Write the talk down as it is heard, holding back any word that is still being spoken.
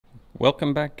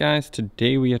Welcome back, guys.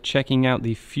 Today we are checking out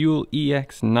the Fuel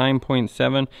EX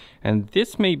 9.7, and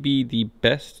this may be the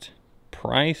best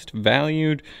priced,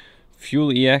 valued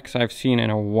Fuel EX I've seen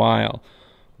in a while.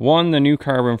 One, the new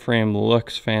carbon frame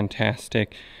looks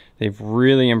fantastic. They've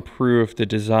really improved the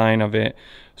design of it.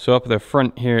 So up the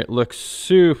front here, it looks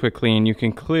super clean. You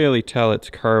can clearly tell it's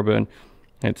carbon.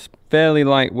 It's fairly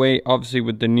lightweight, obviously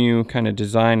with the new kind of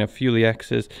design of Fuel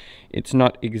EXs. It's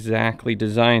not exactly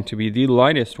designed to be the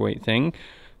lightest weight thing,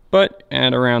 but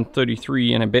at around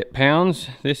 33 and a bit pounds,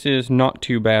 this is not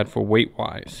too bad for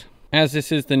weight-wise. As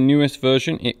this is the newest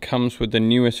version, it comes with the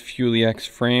newest Fuel EX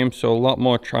frame, so a lot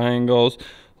more triangles,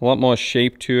 a lot more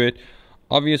shape to it.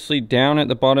 Obviously, down at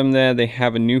the bottom there, they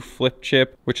have a new flip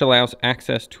chip, which allows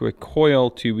access to a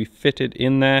coil to be fitted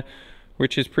in there,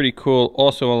 which is pretty cool.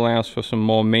 Also allows for some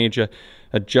more major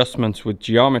adjustments with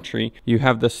geometry. You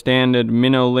have the standard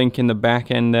minnow link in the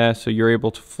back end there, so you're able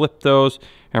to flip those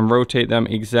and rotate them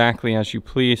exactly as you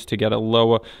please to get a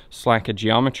lower, slacker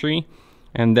geometry.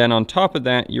 And then on top of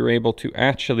that, you're able to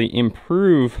actually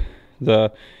improve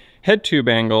the head tube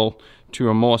angle to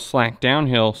a more slack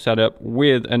downhill setup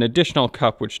with an additional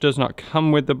cup, which does not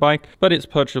come with the bike, but it's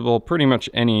purchasable pretty much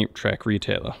any Trek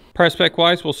retailer. Price spec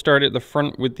wise, we'll start at the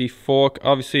front with the fork.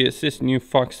 Obviously, it's this new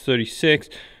Fox 36,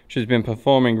 which has been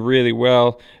performing really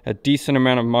well. A decent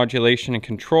amount of modulation and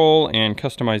control and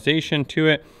customization to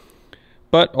it,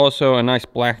 but also a nice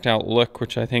blacked out look,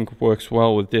 which I think works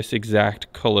well with this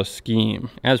exact color scheme.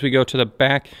 As we go to the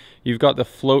back, you've got the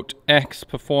Float X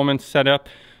performance setup.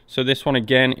 So this one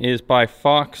again is by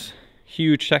Fox.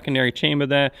 Huge secondary chamber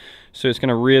there, so it's going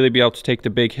to really be able to take the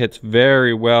big hits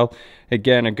very well.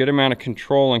 Again, a good amount of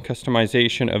control and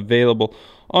customization available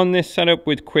on this setup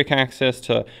with quick access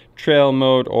to trail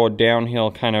mode or downhill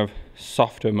kind of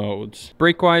softer modes.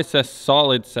 Brake wise, a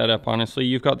solid setup, honestly.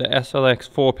 You've got the SLX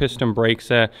 4-piston brakes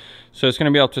there, so it's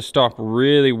going to be able to stop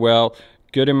really well.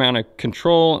 Good amount of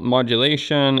control,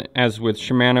 modulation. As with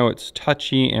Shimano, it's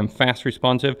touchy and fast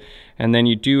responsive. And then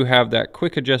you do have that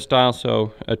quick adjust dial,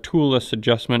 so a toolless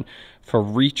adjustment for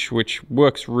reach, which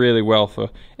works really well for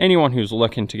anyone who's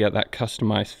looking to get that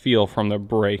customized feel from the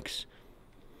brakes.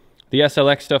 The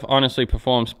SLX stuff honestly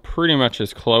performs pretty much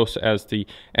as close as the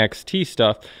XT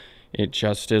stuff. It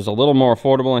just is a little more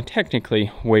affordable and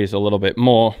technically weighs a little bit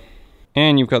more.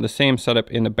 And you've got the same setup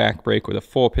in the back brake with a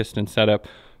 4-piston setup.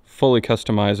 Fully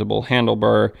customizable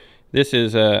handlebar. This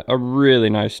is a really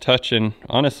nice touch and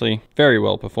honestly very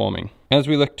well performing. As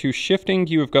we look to shifting,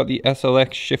 you have got the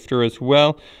SLX shifter as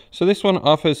well. So this one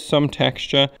offers some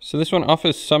texture.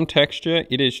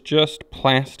 It is just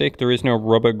plastic. There is no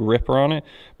rubber gripper on it,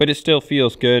 but it still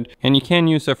feels good. And you can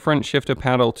use the front shifter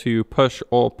paddle to push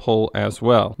or pull as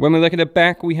well. When we look at the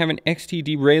back, we have an XT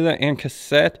derailleur and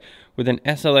cassette with an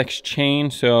SLX chain.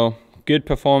 So good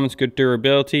performance, good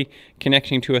durability,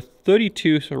 connecting to a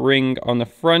 32 ring on the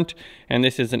front, and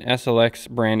this is an SLX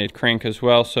branded crank as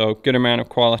well, so good amount of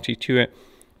quality to it.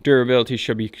 Durability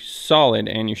should be solid,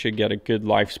 and you should get a good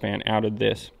lifespan out of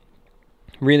this.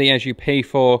 Really, as you pay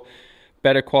for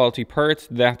better quality parts,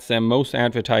 that's the most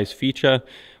advertised feature.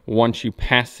 Once you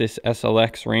pass this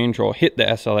SLX range or hit the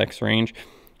SLX range,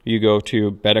 you go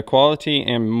to better quality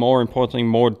and more importantly,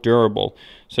 more durable.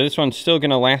 So this one's still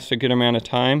going to last a good amount of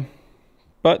time,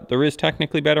 but there is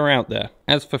technically better out there.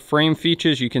 As for frame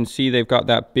features, you can see they've got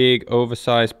that big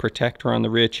oversized protector on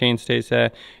the rear chainstays there,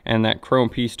 and that chrome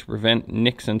piece to prevent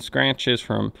nicks and scratches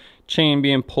from chain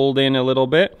being pulled in a little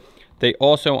bit. They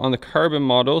also, on the carbon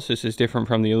models, this is different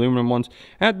from the aluminum ones,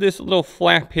 add this little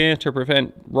flap here to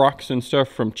prevent rocks and stuff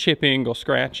from chipping or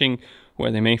scratching where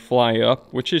they may fly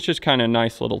up, which is just kind of a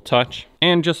nice little touch.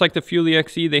 And just like the Fuel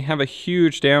EXE, they have a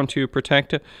huge down tube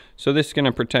protector, so this is going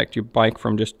to protect your bike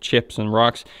from just chips and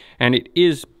rocks, and it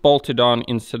is bolted on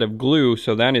instead of glue,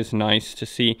 so that is nice to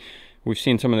see. We've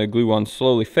seen some of the glue ones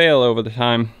slowly fail over the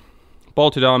time.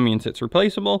 Bolted on means it's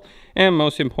replaceable, and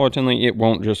most importantly, it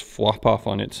won't just flop off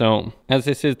on its own. As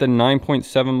this is the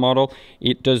 9.7 model,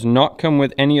 it does not come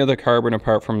with any other carbon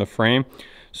apart from the frame.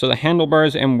 So the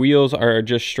handlebars and wheels are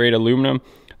just straight aluminum.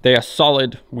 They are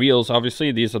solid wheels,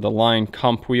 obviously. These are the Line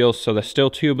Comp wheels, so they're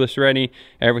still tubeless ready.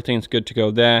 Everything's good to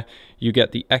go there. You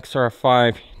get the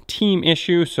XR5 team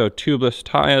issue, so tubeless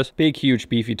tires. Big, huge,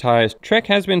 beefy tires. Trek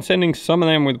has been sending some of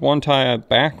them with one tire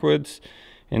backwards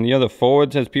and the other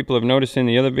forwards, as people have noticed in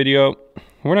the other video.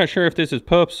 We're not sure if this is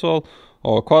purposeful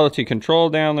or quality control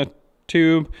down the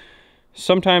tube.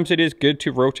 Sometimes it is good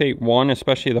to rotate one,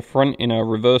 especially the front, in a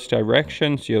reverse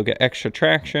direction, so you'll get extra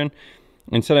traction.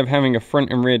 instead of having a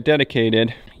front and rear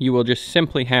dedicated, you will just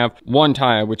simply have one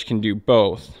tire which can do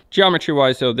both. Geometry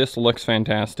wise though, this looks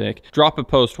fantastic. Dropper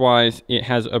post wise, it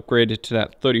has upgraded to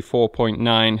that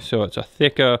 34.9, so it's a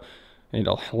thicker,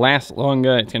 it'll last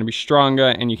longer, it's going to be stronger,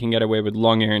 and you can get away with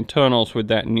long air internals with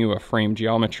that newer frame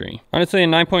geometry. Honestly, a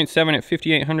 9.7 at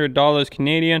 $5,800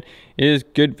 Canadian is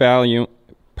good value.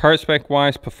 Part spec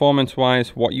wise, performance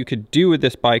wise, what you could do with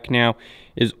this bike now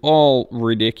is all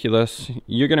ridiculous.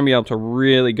 You're going to be able to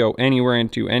really go anywhere and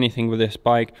do anything with this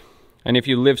bike. And if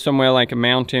you live somewhere like a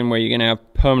mountain where you're going to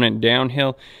have permanent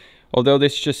downhill, although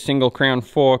this is just single crown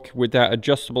fork with that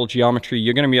adjustable geometry,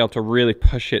 you're going to be able to really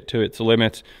push it to its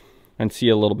limits and see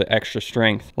a little bit extra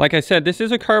strength. Like I said, this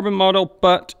is a carbon model,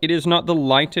 but it is not the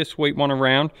lightest weight one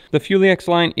around. The Fuel EX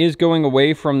line is going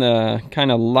away from the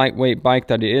kind of lightweight bike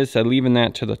that it is, so leaving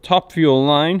that to the Top Fuel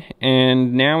line,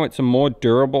 and now it's a more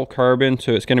durable carbon,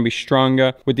 so it's going to be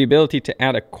stronger. With the ability to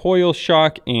add a coil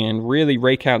shock and really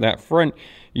rake out that front,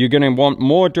 you're going to want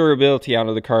more durability out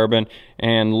of the carbon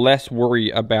and less worry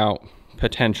about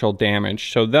potential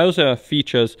damage. So those are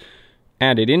features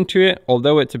added into it.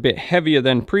 Although it's a bit heavier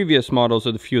than previous models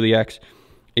of the Fuel EX,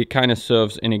 it kind of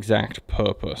serves an exact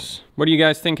purpose. What do you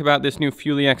guys think about this new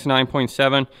Fuel EX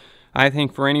 9.7? I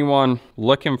think for anyone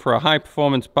looking for a high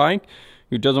performance bike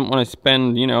who doesn't want to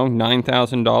spend, you know,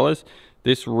 $9,000,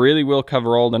 this really will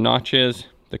cover all the notches.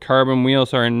 The carbon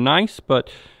wheels are nice, but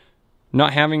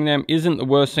not having them isn't the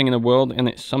worst thing in the world, and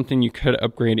it's something you could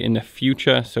upgrade in the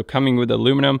future. So coming with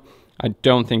aluminum, I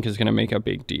don't think is going to make a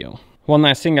big deal. One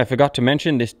last thing I forgot to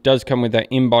mention, this does come with that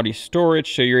in-body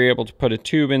storage, so you're able to put a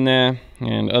tube in there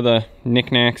and other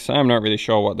knickknacks. I'm not really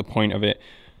sure what the point of it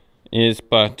is,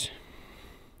 but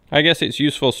I guess it's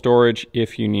useful storage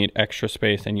if you need extra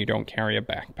space and you don't carry a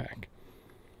backpack.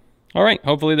 All right,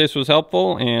 hopefully this was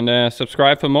helpful, and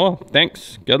subscribe for more.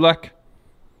 Thanks, good luck.